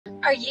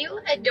Are you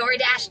a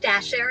DoorDash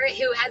dasher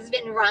who has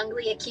been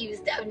wrongly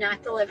accused of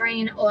not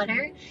delivering an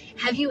order?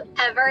 Have you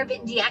ever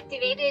been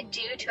deactivated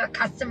due to a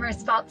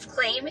customer's false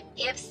claim?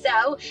 If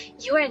so,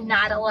 you are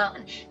not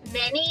alone.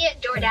 Many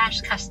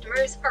DoorDash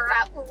customers are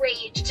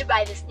outraged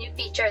by this new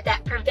feature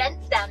that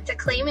prevents them to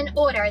claim an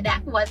order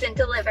that wasn't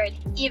delivered,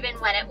 even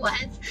when it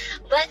was.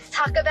 Let's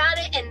talk about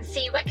it and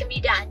see what can be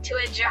done to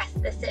address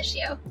this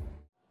issue.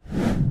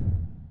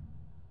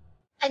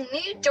 A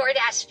new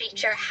DoorDash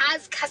feature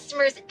has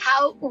customers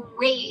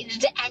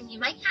outraged, and you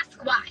might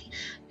ask why.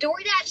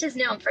 DoorDash is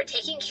known for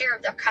taking care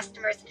of their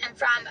customers, and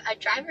from a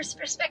driver's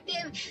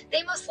perspective,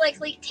 they most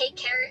likely take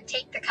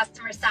the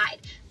customer side,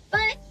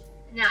 but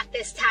not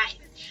this time.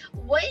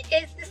 What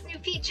is this new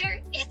feature?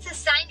 It's a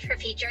sign for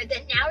feature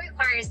that now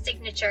requires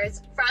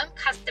signatures from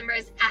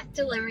customers at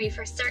delivery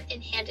for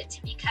certain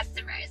handed-to-me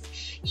customers.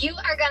 You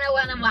are going to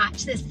want to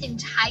watch this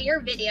entire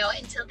video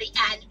until the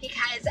end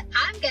because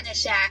I'm going to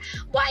share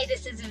why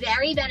this is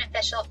very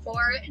beneficial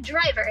for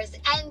drivers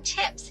and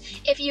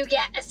tips if you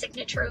get a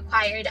signature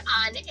required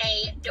on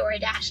a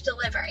DoorDash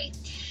delivery.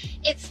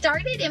 It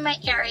started in my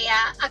area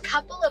a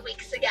couple of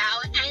weeks ago,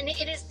 and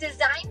it is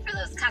designed for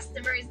those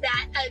customers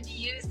that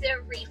abuse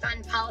their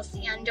refund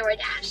policy on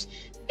DoorDash.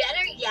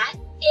 Better yet,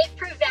 it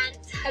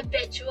prevents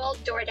habitual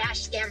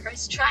DoorDash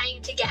scammers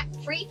trying to get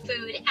free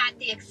food at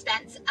the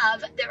expense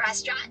of the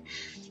restaurant.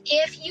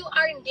 If you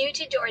are new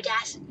to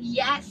DoorDash,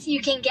 yes,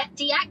 you can get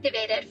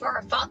deactivated for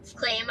a false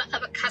claim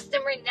of a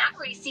customer not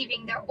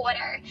receiving their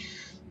order.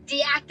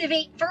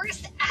 Deactivate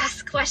first,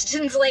 ask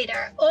questions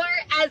later, or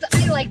as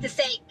I like to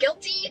say,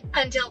 guilty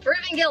until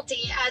proven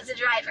guilty as a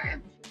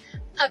driver.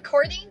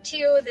 According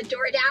to the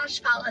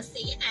DoorDash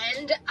policy,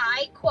 and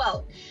I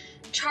quote,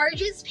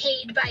 "Charges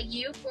paid by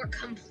you for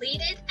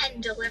completed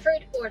and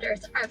delivered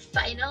orders are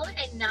final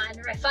and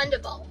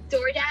non-refundable.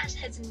 DoorDash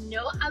has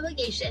no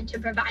obligation to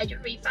provide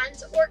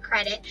refunds or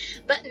credit,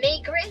 but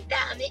may grant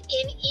them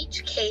in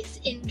each case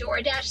in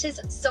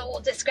DoorDash's sole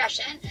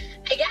discretion."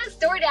 I guess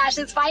DoorDash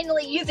is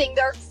finally using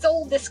their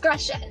sole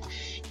discretion.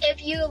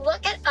 If you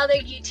look at other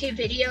YouTube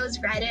videos,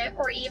 Reddit,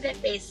 or even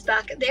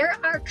Facebook, there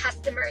are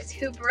customers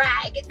who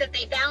brag that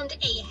they found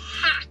a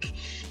hack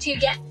to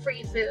get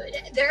free food.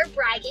 Their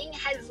bragging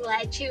has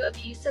led to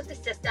abuse of the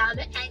system,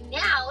 and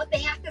now they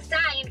have to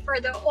sign for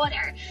their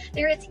order.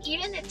 There is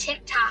even a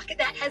TikTok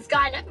that has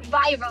gone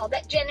viral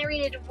that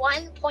generated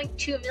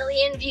 1.2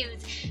 million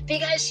views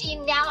because she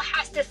now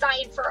has to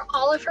sign for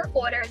all of her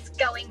orders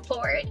going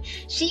forward.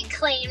 She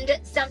claimed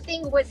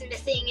something was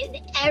missing in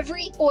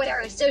every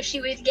order so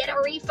she would get a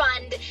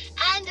refund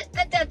and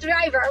that the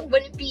driver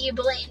wouldn't be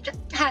blamed.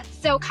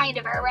 So kind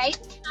of her, right?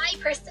 I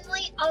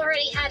personally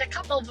already had a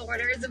couple of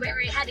orders where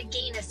I had to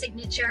gain a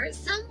signature.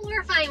 Some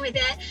were fine with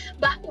it,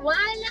 but one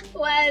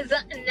was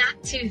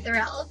not too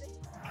thrilled.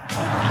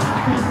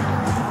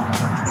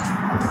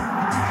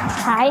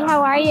 Hi,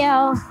 how are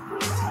you?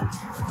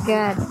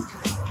 Good.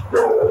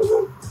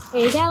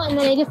 Here you go, and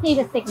then I just need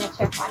a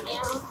signature from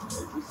you.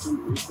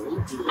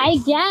 I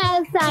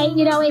guess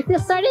it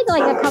just started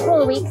like a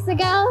couple of weeks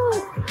ago.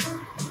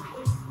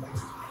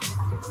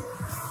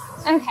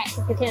 Okay,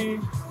 so we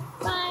can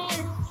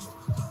sign.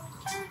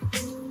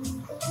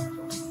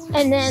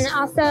 And then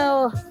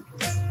also,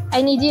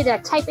 I need you to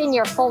type in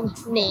your full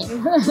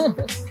name.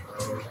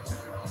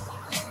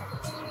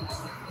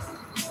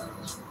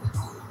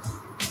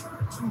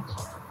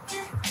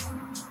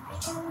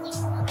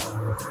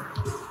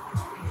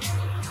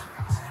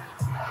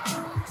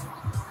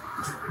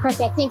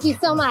 Perfect. Thank you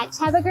so much.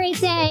 Have a great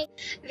day.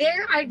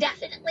 There are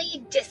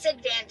definitely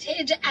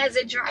disadvantages as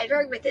a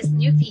driver with this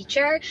new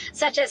feature,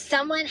 such as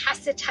someone has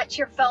to touch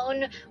your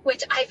phone,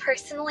 which I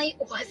personally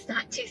was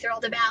not too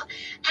thrilled about.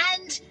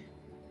 And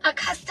a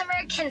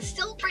customer can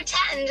still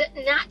pretend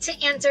not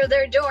to answer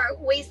their door,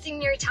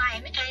 wasting your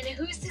time. And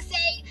who's to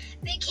say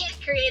they can't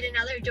create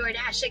another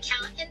DoorDash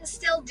account and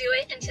still do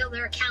it until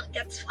their account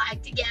gets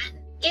flagged again?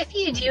 If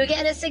you do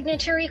get a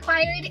signature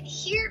required,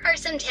 here are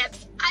some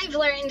tips I've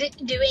learned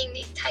doing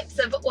these types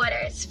of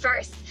orders.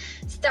 First,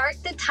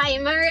 start the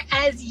timer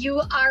as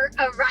you are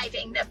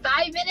arriving. The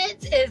 5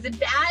 minutes is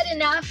bad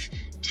enough.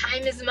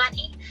 Time is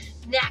money.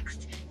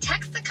 Next,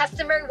 text the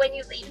customer when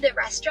you leave the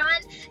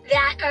restaurant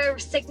that a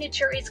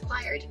signature is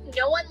required.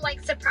 No one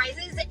likes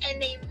surprises,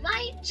 and they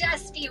might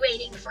just be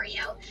waiting for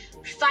you.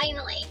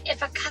 Finally,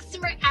 if a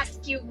customer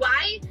asks you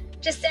why,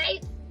 just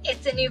say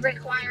it's a new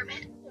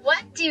requirement.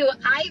 What do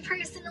I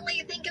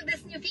personally think of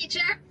this new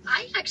feature?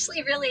 I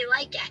actually really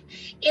like it.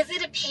 Is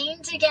it a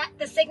pain to get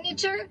the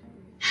signature?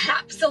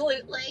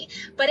 Absolutely.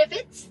 But if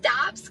it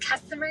stops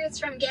customers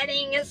from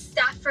getting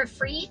stuff for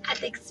free at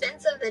the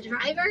expense of the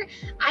driver,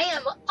 I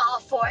am all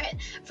for it.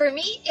 For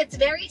me, it's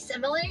very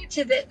similar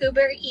to the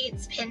Uber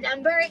Eats PIN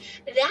number.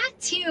 That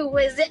too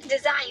was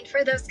designed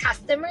for those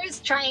customers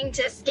trying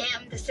to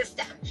scam the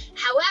system.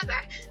 However,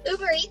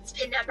 Uber Eats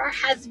PIN number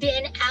has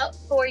been out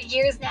for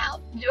years now.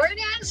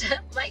 DoorDash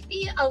might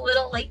be a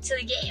little late to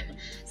the game.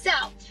 So,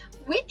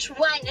 Which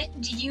one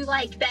do you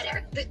like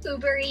better? The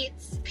Uber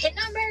Eats PIN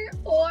number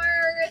or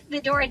the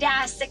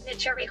DoorDash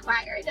signature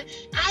required?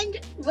 And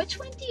which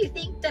one do you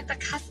think that the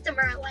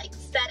customer likes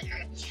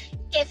better?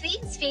 If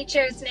these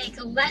features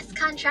make less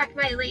contract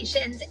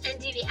violations and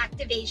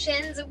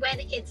deactivations when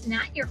it's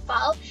not your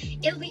fault,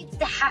 it leads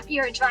to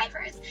happier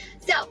drivers.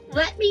 So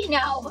let me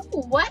know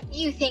what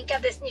you think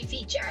of this new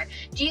feature.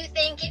 Do you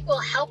think it will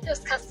help those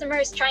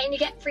customers trying to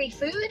get free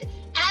food?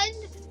 And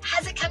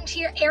has it come to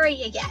your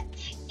area yet?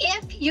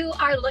 If you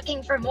are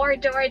looking for more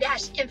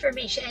DoorDash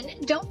information,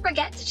 don't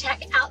forget to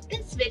check out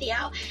this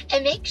video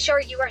and make sure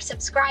you are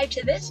subscribed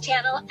to this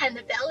channel and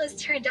the bell is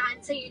turned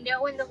on so you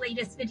know when the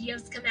latest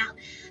videos come out.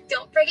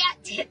 Don't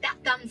forget to hit that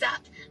thumbs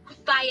up.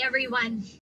 Bye everyone.